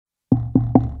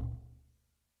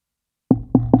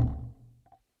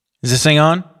Is this thing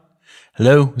on?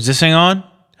 Hello? Is this thing on?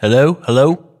 Hello?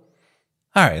 Hello?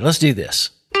 All right, let's do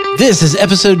this. This is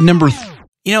episode number...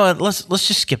 You know what? Let's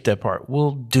just skip that part.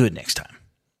 We'll do it next time.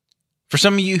 For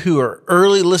some of you who are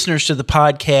early listeners to the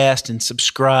podcast and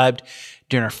subscribed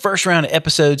during our first round of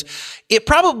episodes, it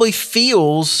probably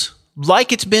feels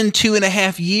like it's been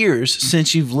 2.5 years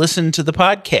since you've listened to the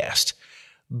podcast.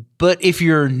 But if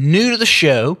you're new to the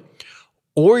show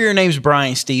or your name's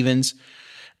Brian Stevens,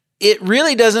 it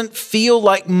really doesn't feel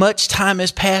like much time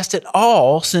has passed at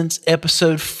all since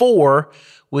episode 4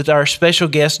 with our special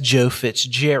guest, Joe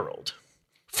Fitzgerald.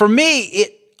 For me,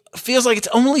 it feels like it's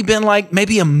only been like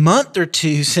maybe a month or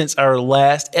two since our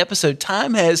last episode.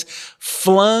 Time has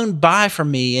flown by for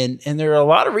me, and there are a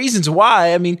lot of reasons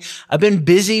why. I mean, I've been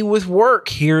busy with work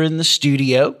here in the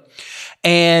studio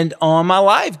and on my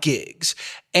live gigs,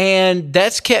 and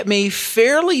that's kept me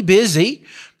fairly busy.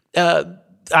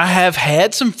 I have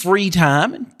had some free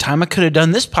time and time I could have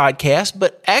done this podcast,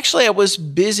 but actually I was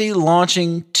busy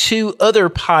launching 2 other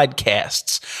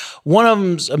podcasts. One of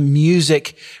them's a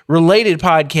music-related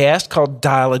podcast called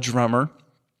Dial a Drummer,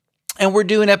 and we're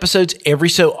doing episodes every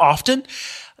so often.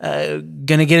 Going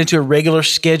to get into a regular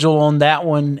schedule on that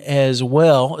one as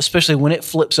well, especially when it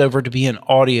flips over to being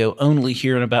audio only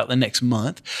here in about the next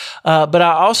month. But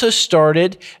I also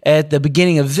started at the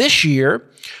beginning of this year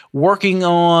working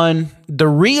on the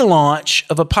relaunch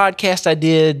of a podcast I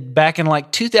did back in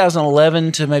like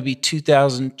 2011 to maybe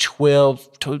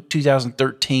 2012,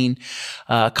 2013,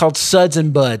 called Suds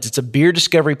and Buds. It's a beer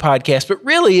discovery podcast, but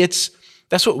really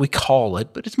that's what we call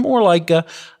it. But it's more like a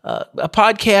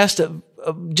podcast of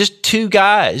just 2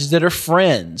 guys that are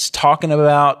friends talking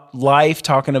about life,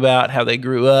 talking about how they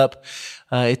grew up.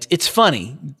 It's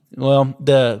funny. Well,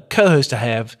 the co-host I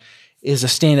have is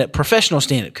a professional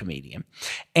stand-up comedian.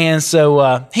 And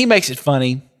so he makes it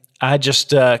funny. I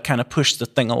just kind of push the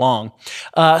thing along.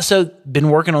 So been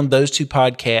working on those 2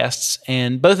 podcasts,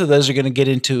 and both of those are going to get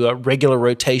into a regular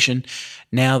rotation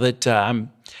now that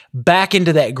I'm back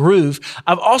into that groove.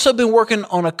 I've also been working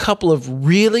on a couple of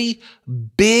really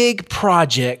big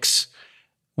projects,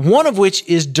 one of which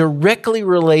is directly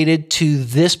related to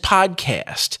this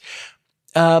podcast.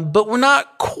 But we're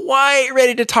not quite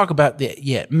ready to talk about that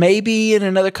yet. Maybe in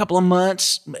another couple of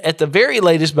months, at the very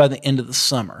latest by the end of the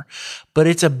summer. But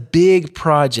it's a big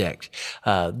project.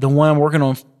 The one I'm working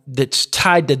on that's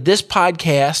tied to this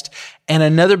podcast, and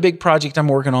another big project I'm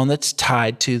working on that's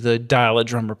tied to the Dial a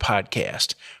Drummer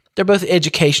podcast. They're both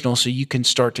educational, so you can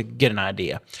start to get an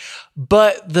idea.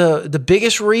 But the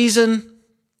biggest reason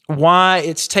why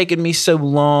it's taken me so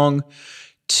long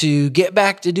to get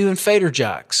back to doing Fader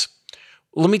Jocks,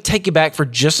 let me take you back for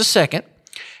just a second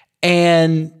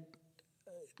and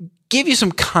give you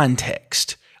some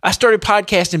context. I started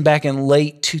podcasting back in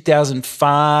late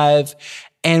 2005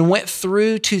 and went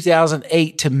through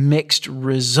 2008 to mixed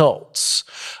results.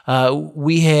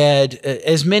 We had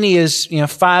as many as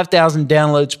 5,000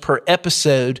 downloads per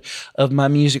episode of my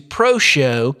Music Pro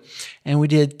show, and we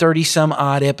did 30-some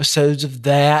odd episodes of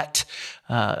that.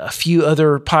 A few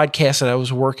other podcasts that I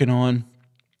was working on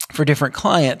for different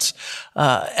clients.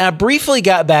 And I briefly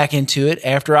got back into it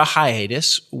after a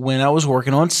hiatus when I was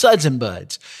working on Suds and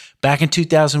Buds back in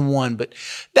 2001. But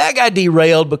that got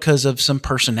derailed because of some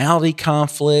personality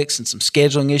conflicts and some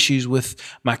scheduling issues with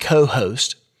my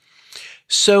co-host.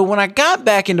 So when I got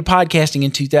back into podcasting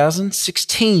in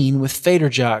 2016 with Fader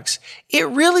Jocks, it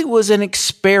really was an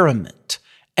experiment.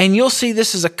 And you'll see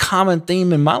this is a common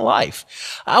theme in my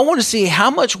life. I want to see how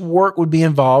much work would be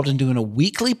involved in doing a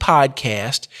weekly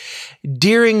podcast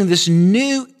during this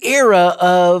new era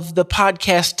of the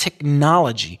podcast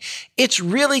technology. It's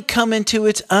really come into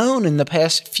its own in the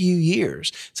past few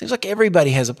years. It seems like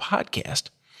everybody has a podcast.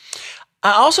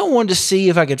 I also wanted to see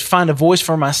if I could find a voice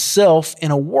for myself in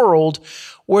a world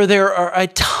where there are a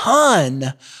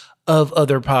ton of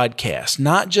other podcasts,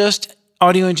 not just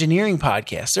audio engineering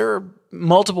podcasts. There are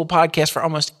multiple podcasts for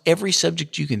almost every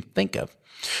subject you can think of.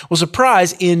 Well,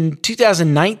 surprise, in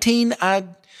 2019, I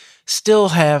still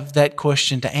have that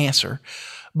question to answer.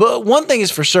 But one thing is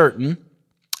for certain,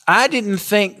 I didn't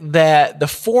think that the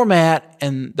format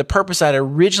and the purpose I'd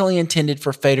originally intended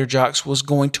for Fader Jocks was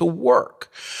going to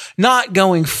work. Not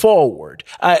going forward.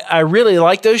 I really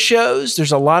like those shows.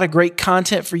 There's a lot of great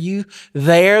content for you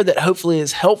there that hopefully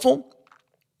is helpful.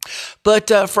 But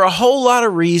for a whole lot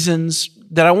of reasons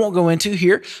that I won't go into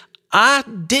here, I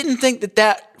didn't think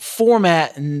that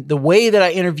format and the way that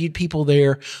I interviewed people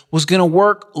there was going to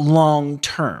work long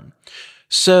term.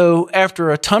 So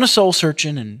after a ton of soul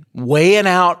searching and weighing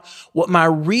out what my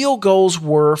real goals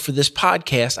were for this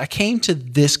podcast, I came to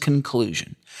this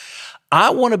conclusion.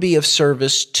 I want to be of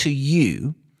service to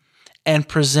you and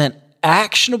present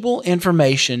actionable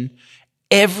information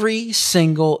every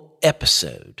single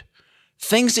episode.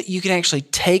 Things that you can actually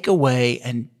take away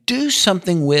and do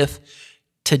something with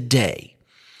today.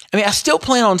 I mean, I still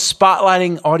plan on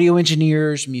spotlighting audio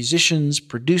engineers, musicians,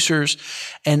 producers,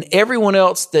 and everyone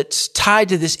else that's tied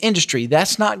to this industry.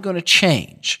 That's not going to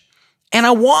change. And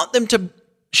I want them to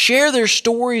share their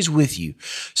stories with you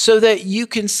so that you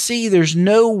can see there's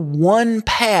no one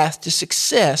path to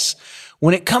success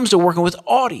when it comes to working with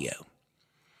audio.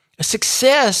 A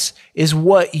success is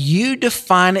what you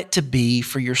define it to be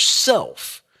for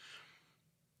yourself.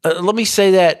 Let me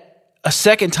say that a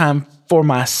second time for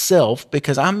myself,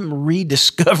 because I'm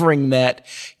rediscovering that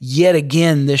yet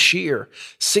again this year.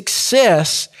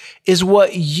 Success is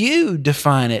what you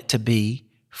define it to be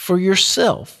for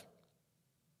yourself.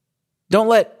 Don't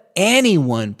let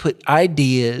anyone put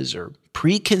ideas or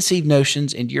preconceived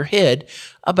notions into your head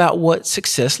about what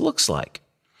success looks like.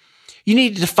 You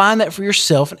need to define that for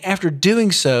yourself, and after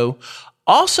doing so,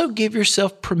 also give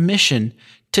yourself permission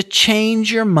to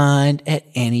change your mind at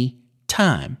any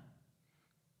time.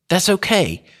 That's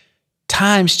okay.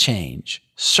 Times change.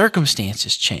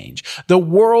 Circumstances change. The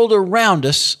world around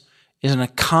us is in a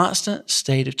constant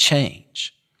state of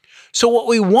change. So what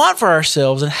we want for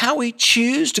ourselves and how we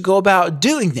choose to go about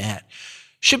doing that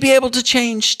should be able to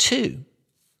change too.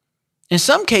 In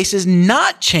some cases,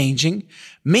 not changing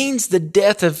means the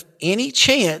death of any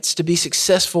chance to be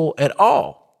successful at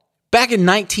all. Back in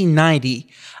 1990,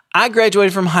 I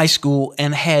graduated from high school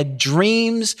and had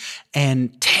dreams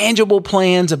and tangible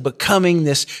plans of becoming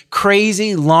this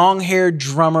crazy long-haired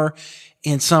drummer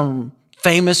in some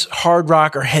famous hard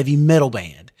rock or heavy metal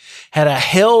band. Had I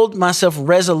held myself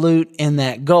resolute in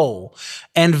that goal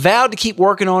and vowed to keep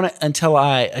working on it until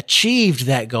I achieved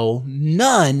that goal,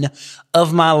 none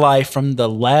of my life from the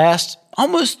last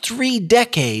almost 3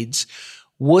 decades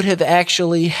would have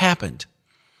actually happened.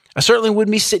 I certainly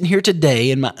wouldn't be sitting here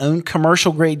today in my own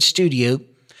commercial grade studio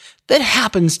that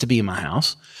happens to be in my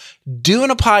house doing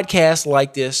a podcast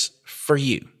like this for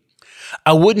you.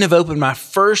 I wouldn't have opened my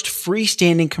first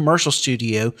freestanding commercial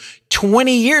studio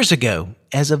 20 years ago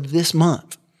as of this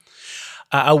month.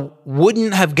 I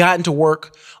wouldn't have gotten to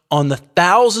work on the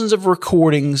thousands of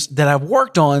recordings that I've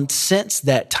worked on since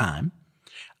that time.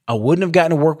 I wouldn't have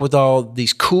gotten to work with all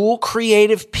these cool,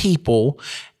 creative people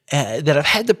that I've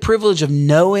had the privilege of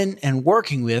knowing and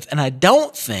working with, and I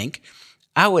don't think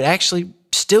I would actually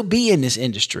still be in this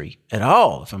industry at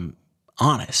all, if I'm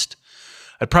honest.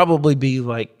 I'd probably be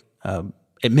like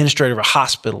administrator of a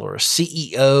hospital or a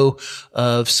CEO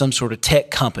of some sort of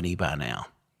tech company by now.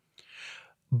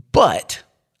 But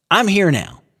I'm here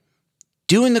now,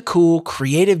 doing the cool,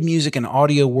 creative music and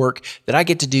audio work that I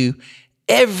get to do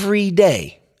every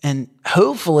day. And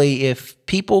hopefully, if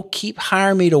people keep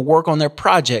hiring me to work on their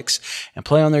projects and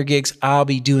play on their gigs, I'll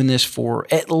be doing this for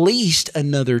at least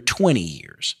another 20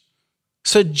 years.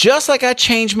 So just like I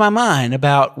changed my mind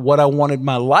about what I wanted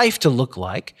my life to look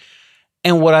like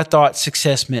and what I thought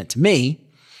success meant to me,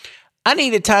 I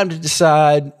needed time to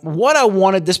decide what I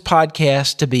wanted this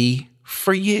podcast to be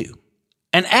for you.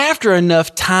 And after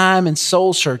enough time and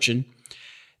soul searching,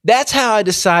 that's how I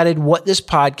decided what this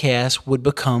podcast would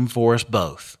become for us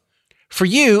both. For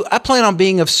you, I plan on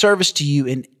being of service to you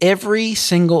in every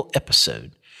single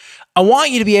episode. I want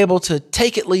you to be able to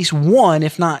take at least 1,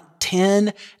 if not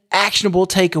 10, actionable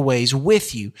takeaways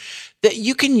with you that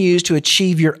you can use to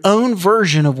achieve your own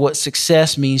version of what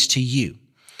success means to you.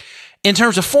 In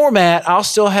terms of format, I'll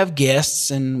still have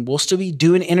guests and we'll still be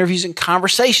doing interviews and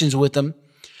conversations with them.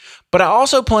 But I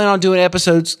also plan on doing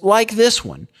episodes like this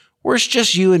one, where it's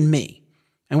just you and me.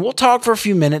 And we'll talk for a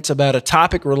few minutes about a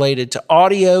topic related to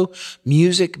audio,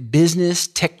 music, business,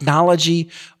 technology,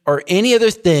 or any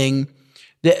other thing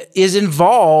that is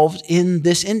involved in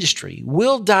this industry.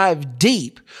 We'll dive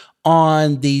deep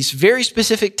on these very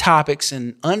specific topics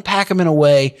and unpack them in a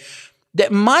way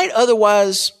that might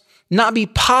otherwise not be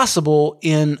possible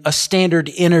in a standard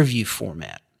interview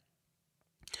format.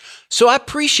 So I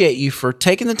appreciate you for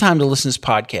taking the time to listen to this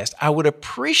podcast. I would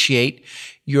appreciate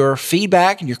your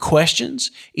feedback and your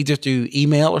questions, either through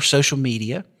email or social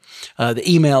media. The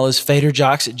email is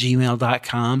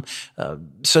faderjocks@gmail.com.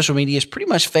 Social media is pretty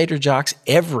much faderjocks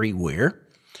everywhere.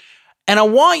 And I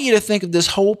want you to think of this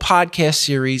whole podcast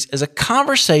series as a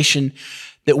conversation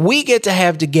that we get to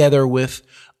have together with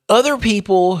other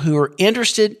people who are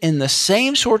interested in the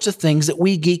same sorts of things that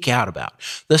we geek out about,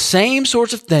 the same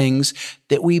sorts of things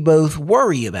that we both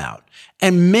worry about,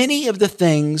 and many of the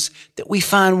things that we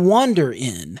find wonder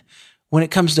in when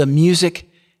it comes to music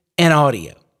and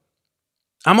audio.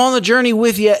 I'm on the journey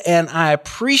with you, and I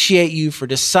appreciate you for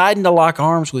deciding to lock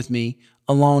arms with me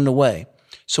along the way.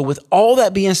 So with all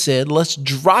that being said, let's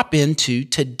drop into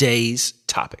today's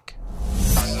topic.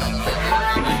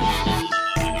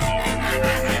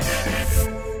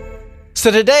 So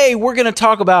today we're going to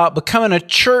talk about becoming a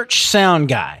church sound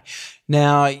guy.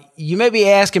 Now, you may be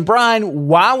asking, Brian,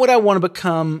 why would I want to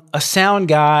become a sound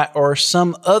guy or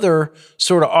some other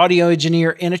sort of audio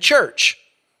engineer in a church?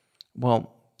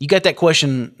 Well, you got that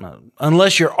question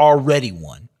unless you're already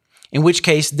one, in which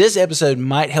case this episode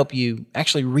might help you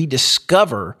actually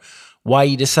rediscover why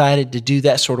you decided to do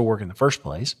that sort of work in the first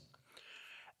place.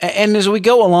 And as we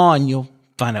go along, you'll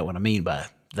find out what I mean by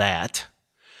that.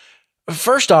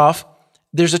 First off,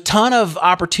 there's a ton of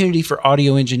opportunity for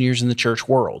audio engineers in the church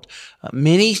world.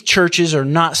 Many churches are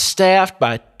not staffed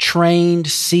by trained,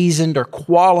 seasoned, or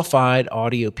qualified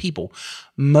audio people.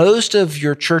 Most of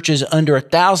your churches under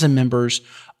 1,000 members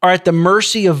are at the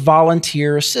mercy of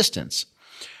volunteer assistants.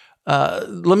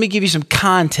 Let me give you some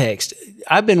context.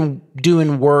 I've been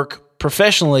doing work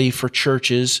professionally for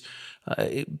churches,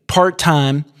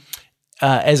 part-time,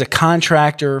 as a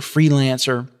contractor,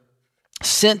 freelancer,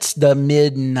 since the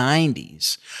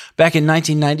mid-90s. Back in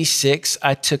 1996,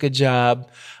 I took a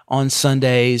job on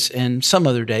Sundays and some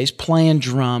other days playing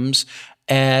drums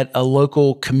at a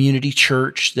local community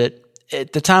church that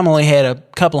at the time only had a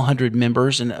couple hundred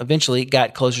members, and eventually it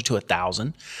got closer to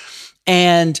 1,000.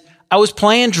 And I was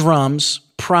playing drums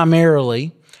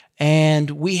primarily,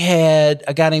 and we had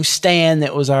a guy named Stan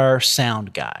that was our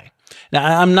sound guy.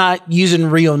 Now, I'm not using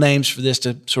real names for this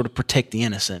to sort of protect the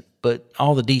innocent, but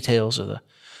all the details are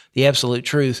the absolute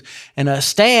truth. And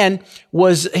Stan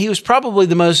was probably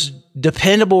the most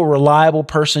dependable, reliable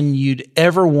person you'd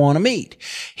ever want to meet.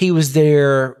 He was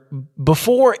there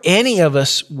before any of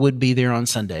us would be there on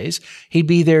Sundays. He'd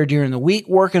be there during the week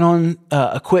working on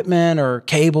equipment or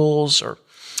cables, or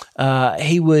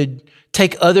he would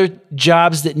take other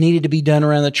jobs that needed to be done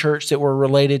around the church that were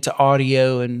related to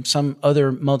audio and some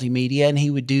other multimedia, and he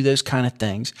would do those kind of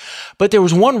things. But there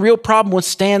was one real problem with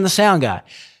Stan the sound guy.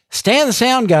 Stan the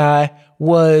sound guy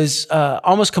was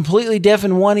almost completely deaf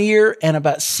in one ear and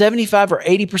about 75 or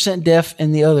 80% deaf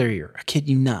in the other ear. I kid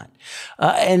you not.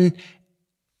 And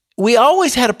we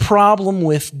always had a problem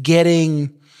with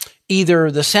getting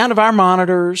either the sound of our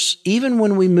monitors, even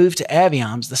when we moved to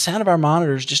Avions, the sound of our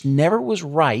monitors just never was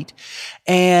right.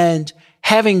 And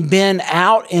having been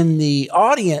out in the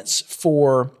audience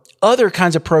for other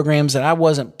kinds of programs that I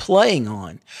wasn't playing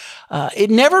on,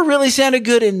 it never really sounded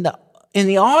good in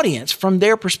the audience from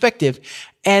their perspective.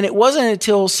 And it wasn't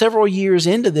until several years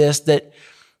into this that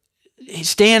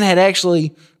Stan had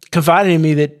actually confided in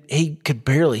me that he could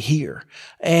barely hear.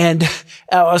 And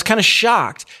I was kind of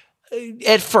shocked.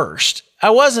 At first,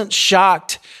 I wasn't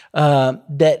shocked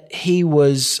that he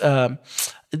was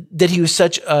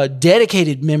such a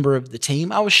dedicated member of the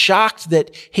team. I was shocked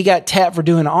that he got tapped for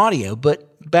doing audio.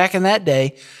 But back in that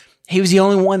day, he was the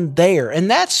only one there,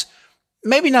 and that's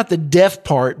maybe not the deaf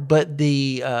part, but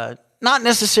the not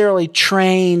necessarily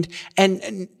trained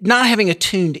and not having a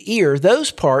tuned ear.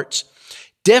 Those parts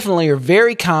definitely are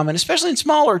very common, especially in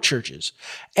smaller churches,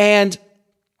 and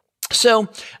so.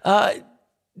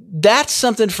 That's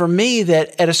something for me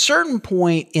that at a certain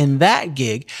point in that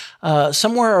gig,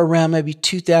 somewhere around maybe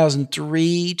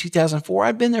 2003, 2004,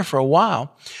 I'd been there for a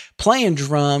while, playing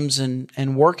drums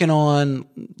and working on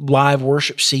live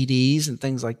worship CDs and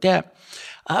things like that.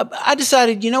 I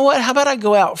decided, you know what, how about I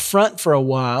go out front for a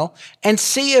while and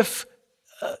see if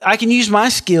I can use my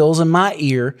skills and my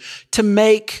ear to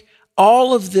make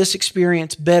all of this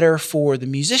experience better for the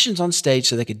musicians on stage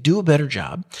so they could do a better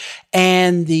job,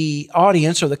 and the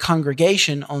audience or the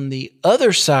congregation on the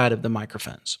other side of the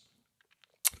microphones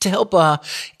to help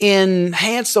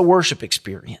enhance the worship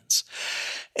experience.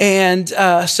 And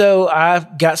so I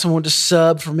got someone to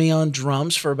sub for me on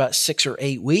drums for about 6 or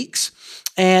 8 weeks,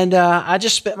 and I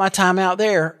just spent my time out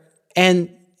there. And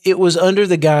it was under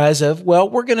the guise of, well,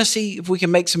 we're going to see if we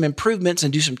can make some improvements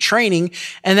and do some training,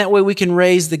 and that way we can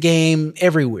raise the game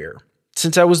everywhere.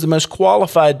 Since I was the most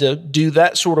qualified to do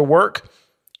that sort of work,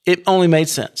 it only made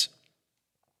sense.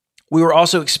 We were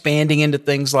also expanding into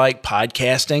things like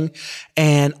podcasting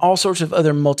and all sorts of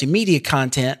other multimedia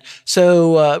content.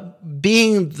 So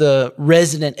being the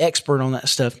resident expert on that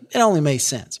stuff, it only made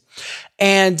sense.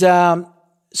 And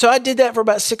so I did that for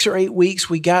about 6 or 8 weeks.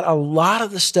 We got a lot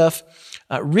of the stuff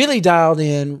really dialed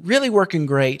in, really working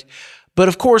great. But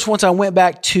of course, once I went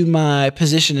back to my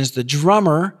position as the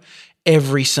drummer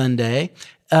every Sunday,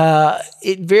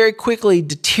 it very quickly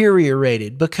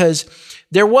deteriorated because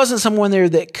there wasn't someone there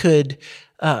that could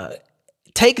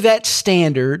take that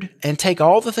standard and take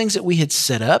all the things that we had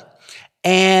set up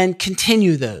and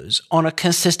continue those on a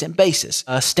consistent basis.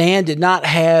 Stan did not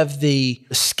have the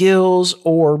skills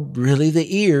or really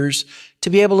the ears to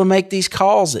be able to make these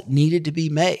calls that needed to be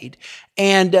made.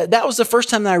 And that was the first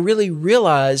time that I really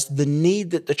realized the need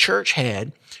that the church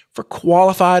had for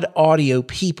qualified audio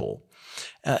people.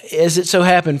 As it so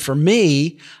happened for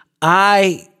me,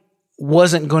 I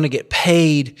wasn't going to get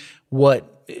paid what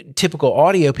typical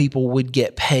audio people would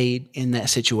get paid in that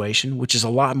situation, which is a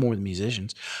lot more than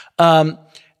musicians,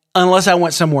 unless I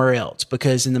went somewhere else,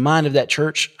 because in the mind of that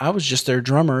church, I was just their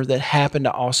drummer that happened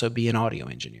to also be an audio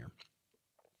engineer.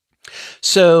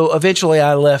 So eventually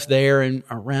I left there in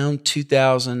around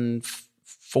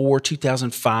 2004,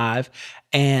 2005,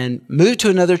 and moved to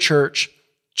another church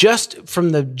just from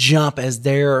the jump as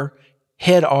their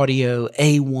head audio,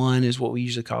 A1 is what we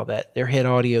usually call that, their head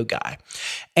audio guy.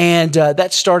 And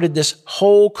that started this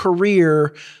whole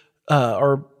career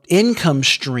or income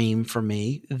stream for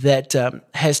me that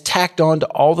has tacked on to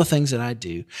all the things that I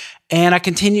do. And I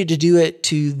continue to do it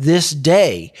to this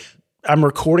day. I'm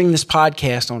recording this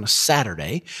podcast on a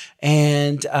Saturday,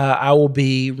 and I will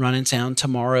be running sound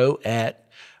tomorrow at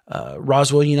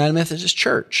Roswell United Methodist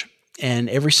Church. And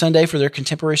every Sunday for their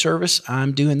contemporary service,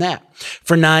 I'm doing that.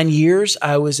 For 9 years,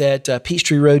 I was at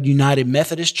Peachtree Road United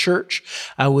Methodist Church.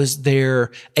 I was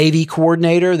their AV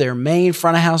coordinator, their main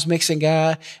front of house mixing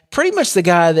guy, pretty much the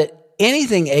guy that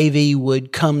anything AV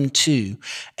would come to.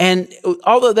 And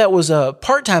although that was a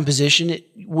part-time position, it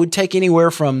would take anywhere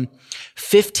from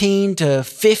 15 to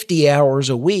 50 hours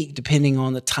a week, depending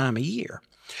on the time of year.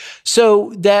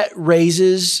 So that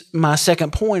raises my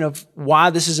second point of why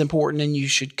this is important and you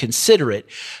should consider it.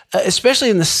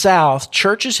 Especially in the South,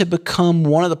 churches have become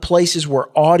one of the places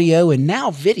where audio and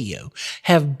now video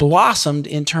have blossomed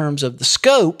in terms of the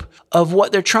scope of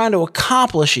what they're trying to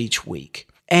accomplish each week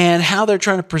and how they're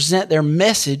trying to present their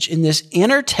message in this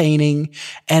entertaining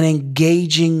and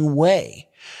engaging way.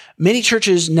 Many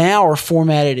churches now are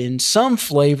formatted in some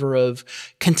flavor of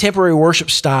contemporary worship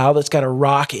style that's got a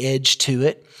rock edge to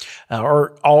it,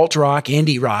 or alt rock,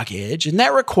 indie rock edge, and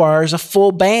that requires a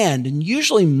full band and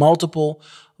usually multiple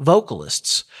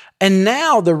vocalists. And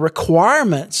now the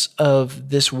requirements of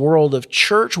this world of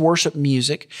church worship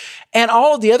music and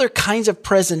all of the other kinds of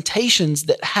presentations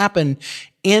that happen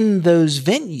in those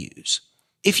venues,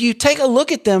 if you take a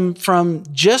look at them from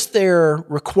just their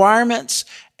requirements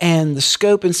and the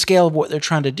scope and scale of what they're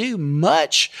trying to do,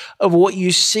 much of what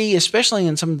you see, especially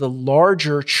in some of the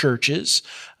larger churches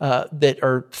that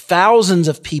are thousands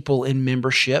of people in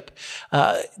membership,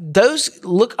 those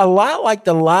look a lot like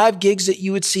the live gigs that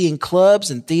you would see in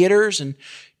clubs and theaters and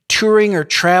touring or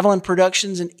traveling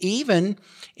productions, and even,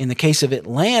 in the case of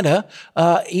Atlanta,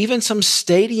 even some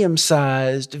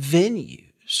stadium-sized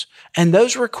venues. And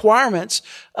those requirements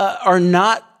are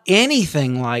not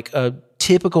anything like a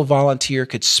typical volunteer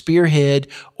could spearhead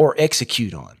or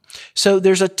execute on. So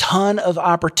there's a ton of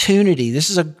opportunity. This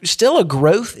is still a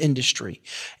growth industry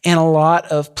in a lot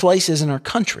of places in our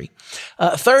country.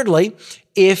 Thirdly,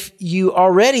 if you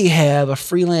already have a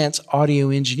freelance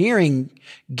audio engineering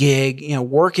gig,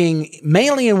 working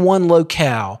mainly in one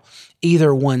locale,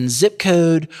 either one zip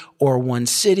code or one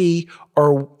city,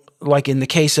 or like in the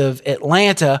case of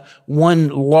Atlanta, one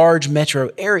large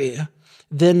metro area,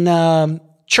 then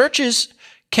churches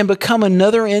can become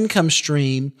another income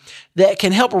stream that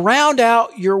can help round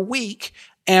out your week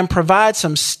and provide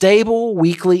some stable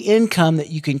weekly income that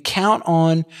you can count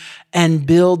on and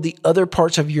build the other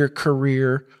parts of your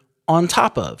career on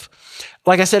top of.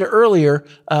 Like I said earlier,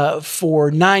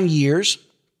 for 9 years,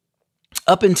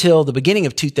 up until the beginning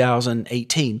of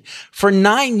 2018, for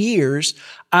 9 years,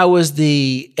 I was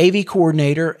the AV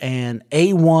coordinator and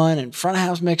A1 and front of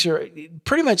house mixer,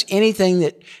 pretty much anything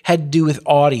that had to do with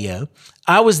audio.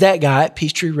 I was that guy at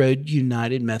Peachtree Road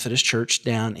United Methodist Church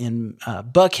down in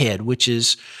Buckhead, which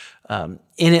is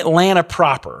in Atlanta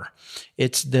proper.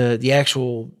 It's the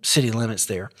actual city limits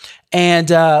there. And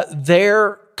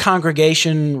their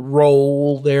congregation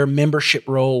roll, their membership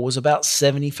roll was about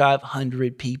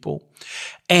 7,500 people.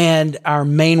 And our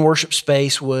main worship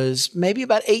space was maybe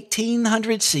about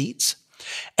 1,800 seats.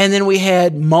 And then we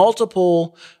had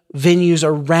multiple venues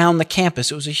around the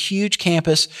campus. It was a huge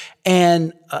campus.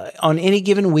 And on any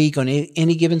given week, on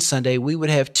any given Sunday, we would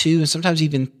have 2 and sometimes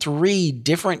even 3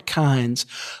 different kinds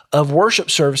of worship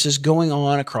services going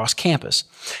on across campus.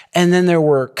 And then there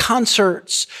were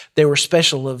concerts, there were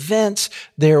special events,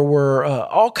 there were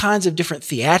all kinds of different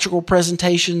theatrical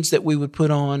presentations that we would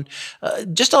put on,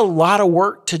 just a lot of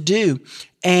work to do.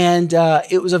 And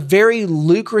it was a very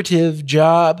lucrative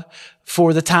job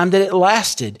for the time that it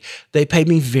lasted. They paid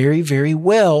me very, very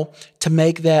well to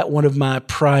make that one of my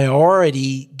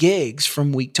priority gigs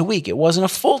from week to week. It wasn't a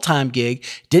full-time gig,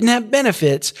 didn't have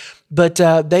benefits, but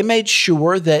they made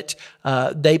sure that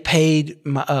they paid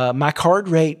my card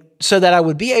rate so that I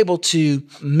would be able to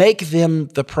make them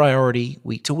the priority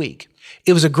week to week.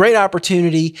 It was a great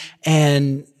opportunity,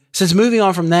 and since moving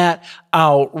on from that,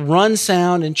 I'll run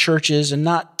sound in churches and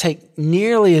not take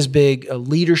nearly as big a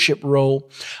leadership role.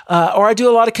 Or I do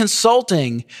a lot of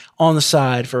consulting on the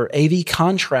side for AV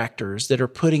contractors that are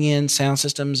putting in sound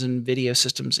systems and video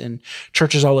systems in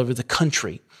churches all over the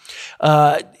country.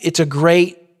 It's a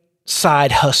great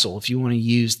side hustle, if you want to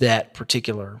use that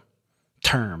particular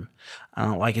term. I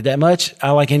don't like it that much.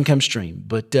 I like income stream,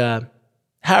 but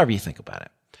however you think about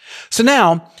it. So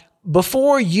now,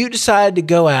 before you decide to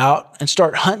go out and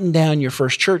start hunting down your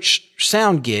first church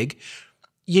sound gig,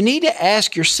 you need to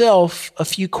ask yourself a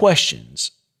few questions.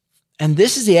 And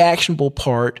this is the actionable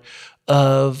part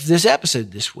of this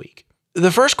episode this week.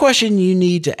 The first question you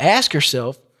need to ask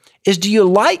yourself is, do you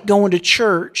like going to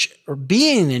church or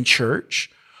being in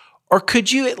church? Or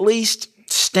could you at least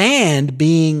stand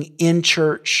being in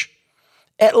church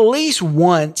at least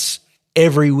once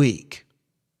every week?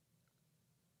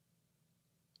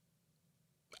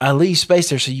 I leave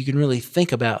space there so you can really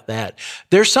think about that.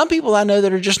 There's some people I know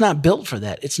that are just not built for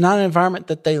that. It's not an environment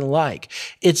that they like.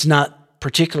 It's not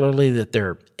particularly that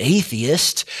they're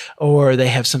atheist or they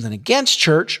have something against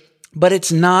church, but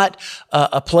it's not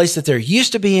a place that they're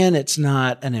used to be in. It's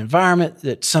not an environment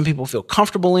that some people feel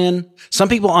comfortable in. Some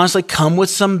people honestly come with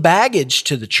some baggage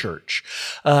to the church,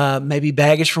 maybe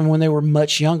baggage from when they were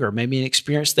much younger, maybe an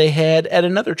experience they had at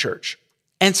another church.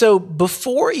 And so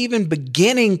before even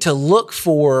beginning to look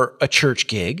for a church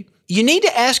gig, you need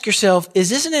to ask yourself,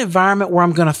 is this an environment where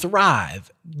I'm going to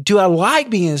thrive? Do I like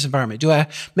being in this environment? Do I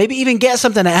maybe even get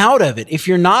something out of it? If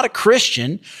you're not a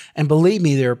Christian, and believe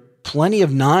me, there are plenty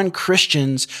of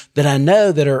non-Christians that I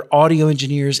know that are audio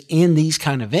engineers in these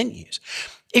kind of venues.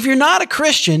 If you're not a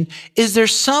Christian, is there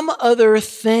some other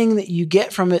thing that you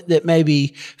get from it that maybe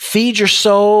feeds your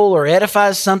soul or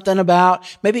edifies something about?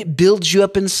 Maybe it builds you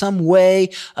up in some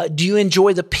way. Do you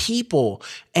enjoy the people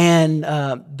and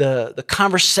the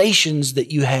conversations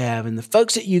that you have and the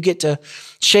folks that you get to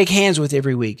shake hands with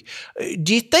every week?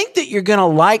 Do you think that you're going to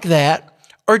like that?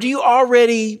 Or do you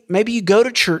already, maybe you go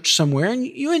to church somewhere and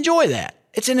you enjoy that?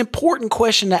 It's an important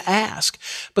question to ask,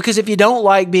 because if you don't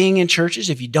like being in churches,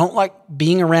 if you don't like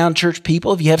being around church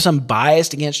people, if you have some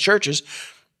bias against churches,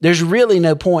 there's really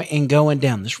no point in going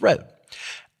down this road.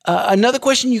 Another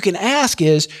question you can ask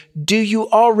is, do you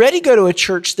already go to a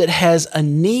church that has a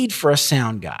need for a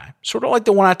sound guy? Sort of like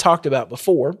the one I talked about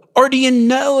before. Or do you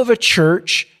know of a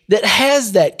church that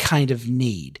has that kind of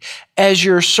need? As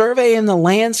you're surveying the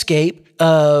landscape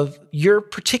of your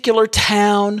particular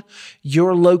town,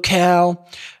 your locale,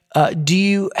 do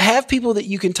you have people that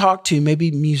you can talk to,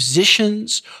 maybe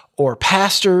musicians or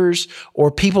pastors or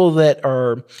people that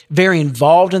are very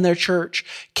involved in their church?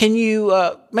 Can you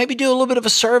maybe do a little bit of a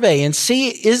survey and see,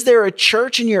 is there a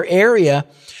church in your area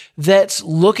that's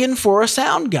looking for a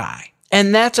sound guy?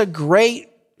 And that's a great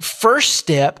first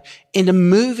step into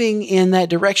moving in that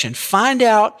direction. Find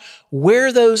out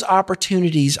where those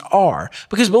opportunities are.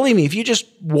 Because believe me, if you just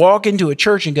walk into a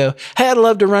church and go, hey, I'd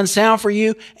love to run sound for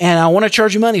you and I want to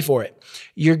charge you money for it,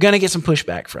 you're going to get some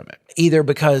pushback from it. Either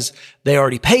because they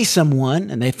already pay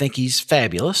someone and they think he's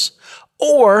fabulous,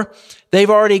 or they've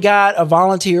already got a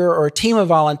volunteer or a team of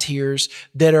volunteers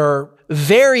that are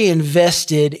very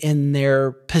invested in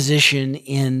their position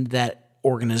in that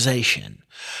organization.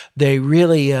 They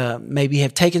really maybe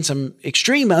have taken some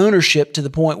extreme ownership to the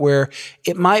point where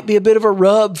it might be a bit of a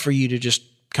rub for you to just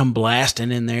come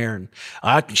blasting in there and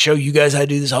I can show you guys how to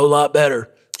do this a whole lot better.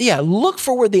 Yeah, look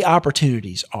for where the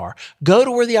opportunities are. Go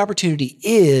to where the opportunity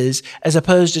is, as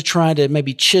opposed to trying to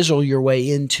maybe chisel your way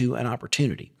into an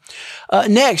opportunity.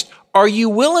 Next, are you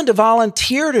willing to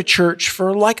volunteer at a church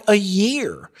for like a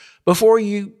year before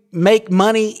you make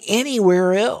money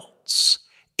anywhere else?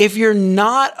 If you're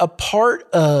not a part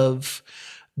of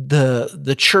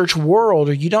the church world,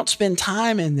 or you don't spend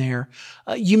time in there,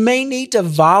 you may need to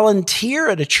volunteer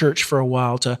at a church for a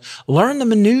while to learn the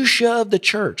minutia of the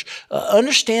church,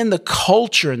 understand the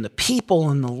culture and the people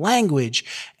and the language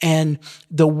and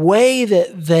the way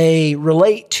that they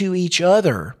relate to each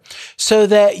other, so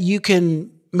that you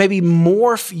can maybe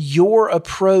morph your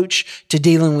approach to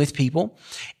dealing with people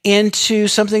into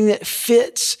something that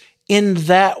fits in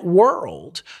that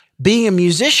world. Being a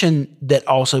musician that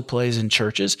also plays in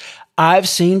churches, I've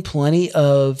seen plenty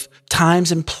of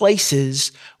times and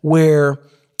places where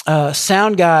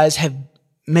sound guys have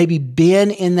maybe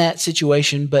been in that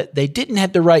situation, but they didn't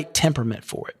have the right temperament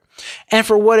for it. And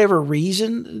for whatever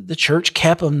reason, the church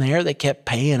kept them there. They kept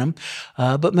paying them.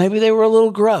 But maybe they were a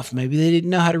little gruff. Maybe they didn't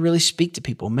know how to really speak to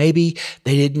people. Maybe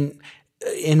they didn't,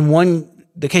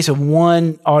 the case of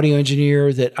one audio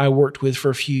engineer that I worked with for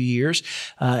a few years,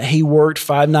 he worked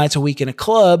 5 nights a week in a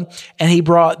club, and he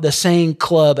brought the same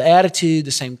club attitude,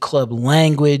 the same club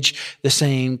language, the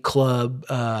same club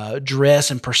dress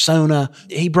and persona.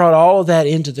 He brought all of that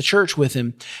into the church with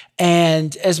him.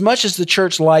 And as much as the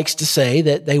church likes to say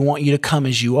that they want you to come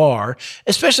as you are,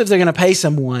 especially if they're going to pay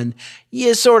someone,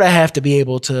 you sort of have to be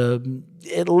able to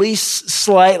at least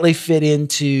slightly fit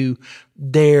into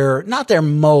not their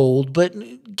mold, but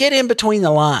get in between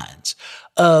the lines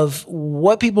of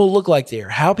what people look like there,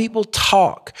 how people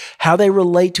talk, how they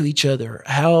relate to each other,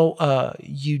 how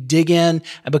you dig in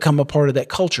and become a part of that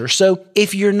culture. So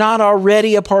if you're not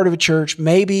already a part of a church,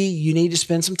 maybe you need to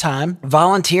spend some time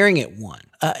volunteering at one.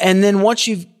 And then once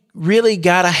you've really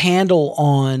got a handle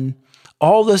on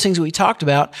all those things that we talked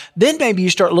about, then maybe you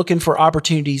start looking for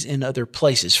opportunities in other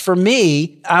places. For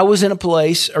me, I was in a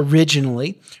place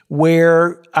originally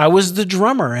where I was the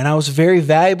drummer, and I was very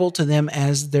valuable to them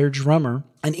as their drummer.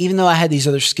 And even though I had these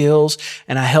other skills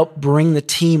and I helped bring the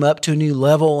team up to a new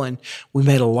level, and we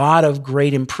made a lot of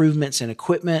great improvements in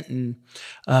equipment and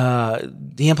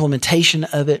the implementation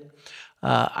of it,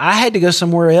 I had to go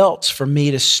somewhere else for me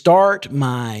to start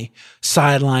my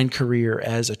sideline career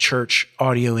as a church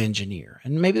audio engineer.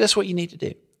 And maybe that's what you need to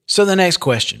do. So the next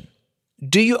question,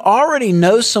 do you already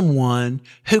know someone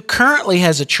who currently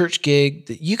has a church gig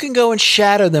that you can go and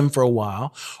shadow them for a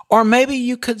while, or maybe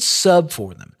you could sub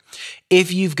for them?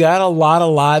 If you've got a lot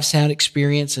of live sound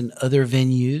experience in other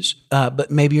venues, but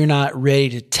maybe you're not ready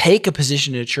to take a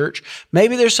position in a church,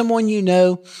 maybe there's someone you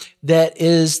know that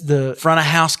is the front of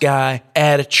house guy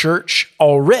at a church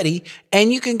already,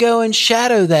 and you can go and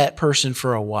shadow that person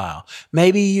for a while.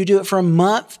 Maybe you do it for a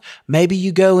month. Maybe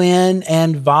you go in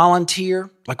and volunteer.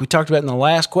 Like we talked about in the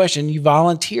last question, you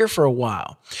volunteer for a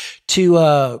while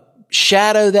to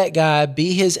shadow that guy,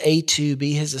 be his A2,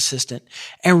 be his assistant,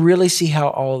 and really see how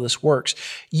all of this works.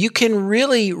 You can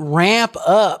really ramp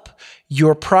up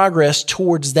your progress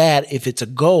towards that if it's a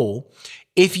goal.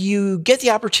 If you get the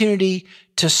opportunity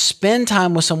to spend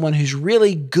time with someone who's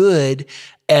really good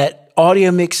at audio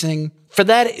mixing for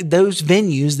those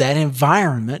venues, that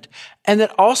environment, and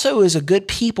that also is a good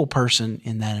people person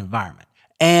in that environment.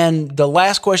 And the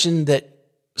last question that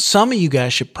some of you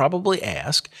guys should probably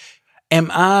ask, am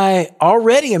I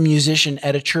already a musician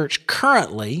at a church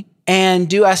currently? And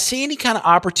do I see any kind of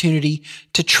opportunity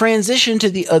to transition to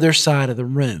the other side of the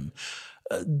room?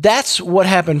 That's what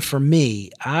happened for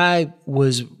me. I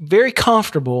was very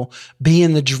comfortable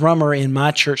being the drummer in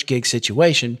my church gig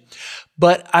situation,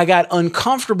 but I got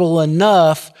uncomfortable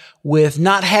enough with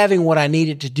not having what I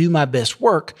needed to do my best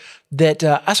work that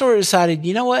I sort of decided,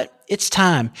 you know what? It's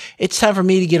time. It's time for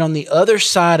me to get on the other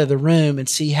side of the room and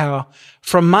see how,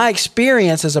 from my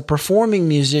experience as a performing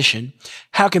musician,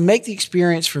 how I can make the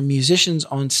experience for musicians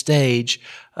on stage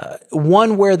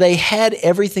one where they had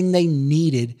everything they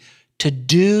needed to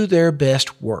do their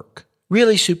best work.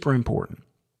 Really super important.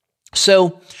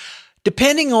 So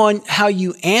depending on how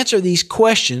you answer these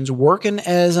questions, working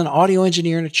as an audio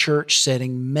engineer in a church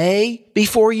setting may be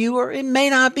for you or it may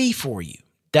not be for you.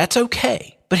 That's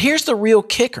okay. But here's the real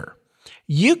kicker.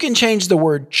 You can change the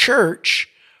word church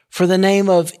for the name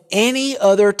of any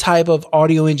other type of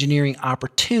audio engineering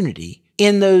opportunity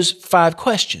in those 5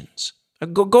 questions.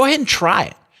 Go ahead and try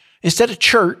it. Instead of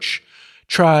church,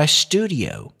 try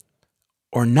studio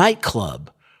or nightclub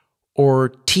or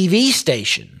TV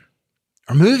station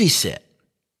or movie set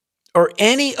or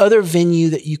any other venue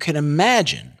that you can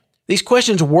imagine. These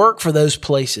questions work for those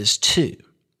places too.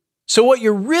 So what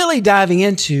you're really diving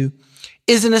into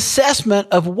is an assessment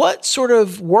of what sort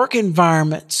of work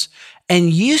environments and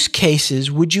use cases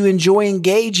would you enjoy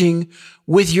engaging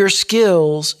with your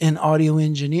skills in audio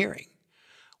engineering?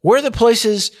 Where are the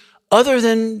places other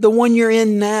than the one you're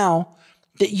in now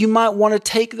that you might want to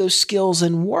take those skills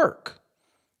and work?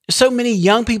 So many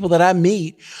young people that I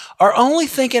meet are only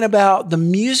thinking about the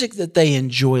music that they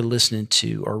enjoy listening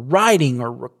to or writing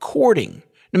or recording.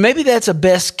 Now, maybe that's a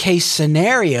best case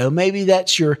scenario. Maybe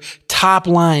that's your top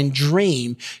line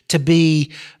dream to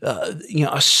be,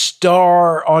 a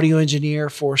star audio engineer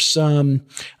for some,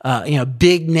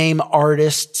 big name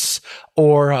artists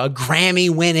or Grammy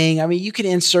winning. I mean, you can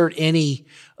insert any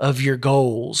of your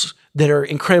goals that are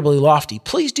incredibly lofty.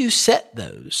 Please do set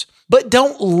those, but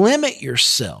don't limit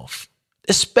yourself,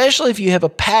 especially if you have a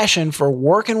passion for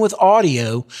working with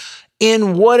audio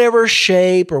in whatever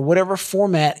shape or whatever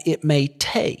format it may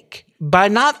take. by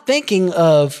not thinking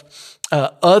of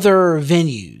other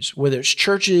venues, whether it's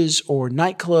churches or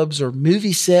nightclubs or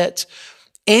movie sets,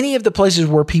 any of the places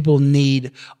where people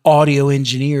need audio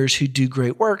engineers who do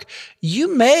great work,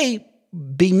 you may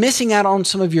be missing out on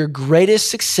some of your greatest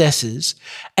successes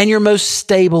and your most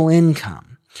stable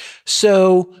income.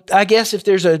 So I guess if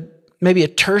there's maybe a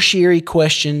tertiary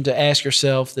question to ask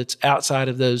yourself that's outside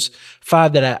of those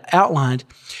 5 that I outlined,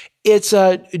 it's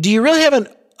do you really have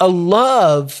a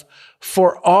love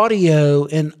for audio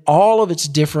in all of its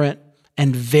different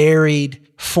and varied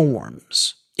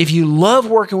forms? If you love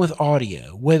working with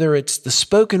audio, whether it's the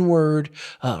spoken word,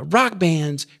 rock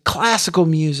bands, classical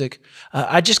music,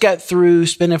 I just got through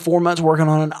spending 4 months working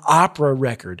on an opera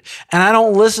record, and I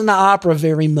don't listen to opera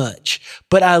very much,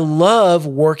 but I love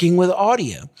working with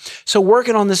audio. So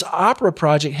working on this opera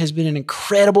project has been an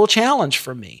incredible challenge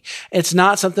for me. It's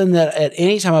not something that at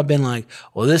any time I've been like,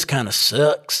 well, this kind of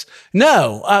sucks.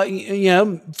 No,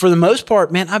 for the most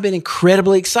part, man, I've been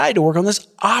incredibly excited to work on this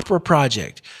opera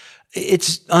project.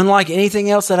 It's unlike anything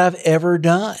else that I've ever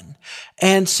done.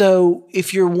 And so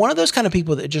if you're one of those kind of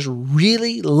people that just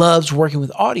really loves working with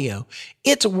audio,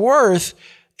 it's worth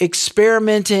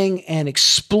experimenting and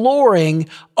exploring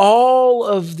all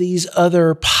of these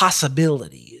other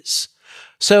possibilities.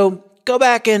 So go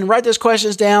back and write those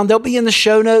questions down. They'll be in the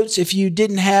show notes if you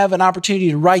didn't have an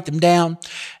opportunity to write them down.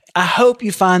 I hope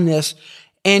you find this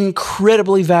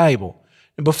incredibly valuable.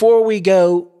 Before we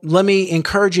go, let me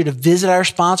encourage you to visit our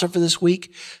sponsor for this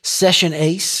week, Session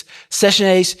Ace. Session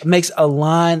Ace makes a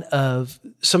line of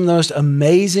some of the most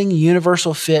amazing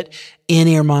universal fit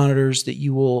in-ear monitors that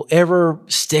you will ever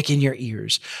stick in your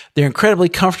ears. They're incredibly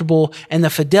comfortable, and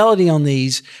the fidelity on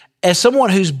these, as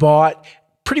someone who's bought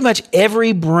pretty much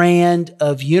every brand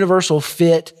of universal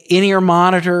fit in-ear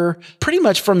monitor, pretty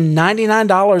much from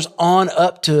 $99 on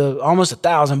up to almost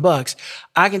 $1,000,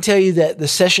 I can tell you that the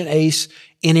Session Ace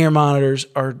in-ear monitors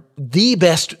are the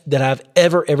best that I've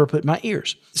ever put in my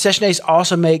ears. Session Ace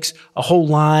also makes a whole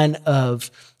line of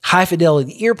high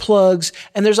fidelity earplugs,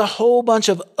 and there's a whole bunch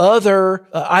of other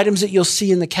items that you'll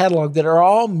see in the catalog that are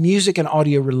all music and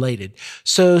audio related.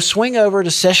 So swing over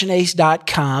to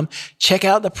sessionace.com, check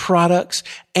out the products,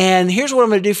 and here's what I'm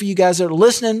going to do for you guys that are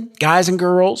listening, guys and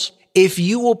girls. If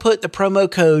you will put the promo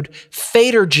code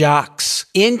FADERJOCKS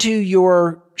into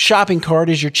your shopping cart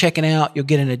as you're checking out, you'll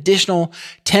get an additional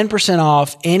 10%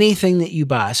 off anything that you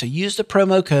buy. So use the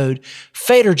promo code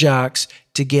FADERJOCKS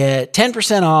to get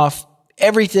 10% off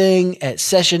everything at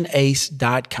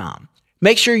sessionace.com.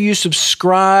 Make sure you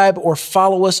subscribe or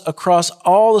follow us across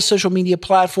all the social media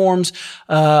platforms.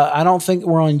 I don't think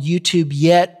we're on YouTube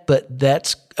yet, but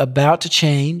that's about to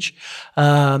change.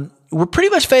 We're pretty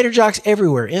much Fader Jocks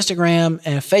everywhere, Instagram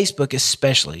and Facebook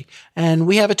especially. And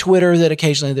we have a Twitter that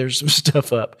occasionally there's some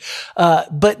stuff up.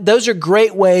 But those are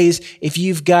great ways if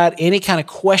you've got any kind of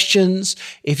questions,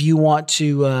 if you want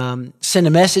to send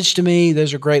a message to me,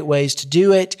 those are great ways to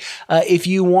do it. If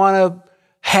you want to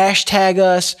hashtag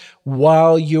us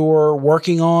while you're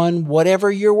working on whatever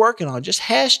you're working on, just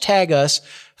hashtag us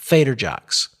Fader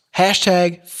Jocks.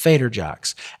 Hashtag Fader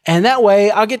Jocks. And that way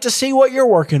I'll get to see what you're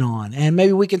working on and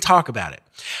maybe we can talk about it.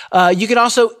 You can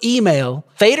also email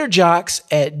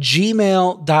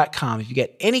faderjocks@gmail.com if you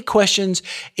get any questions,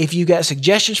 if you got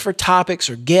suggestions for topics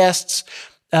or guests,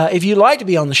 if you'd like to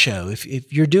be on the show,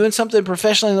 if you're doing something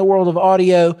professionally in the world of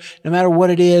audio, no matter what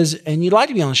it is, and you'd like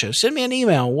to be on the show, send me an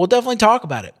email. We'll definitely talk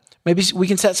about it. Maybe we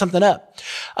can set something up.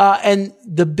 And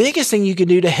the biggest thing you can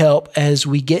do to help as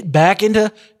we get back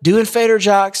into doing Fader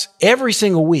Jocks every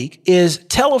single week is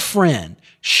tell a friend,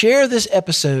 share this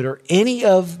episode or any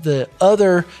of the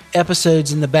other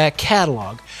episodes in the back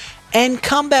catalog, and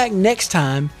come back next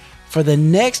time for the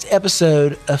next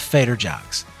episode of Fader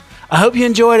Jocks. I hope you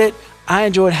enjoyed it. I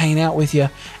enjoyed hanging out with you.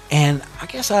 And I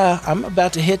guess I'm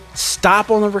about to hit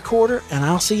stop on the recorder, and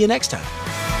I'll see you next time.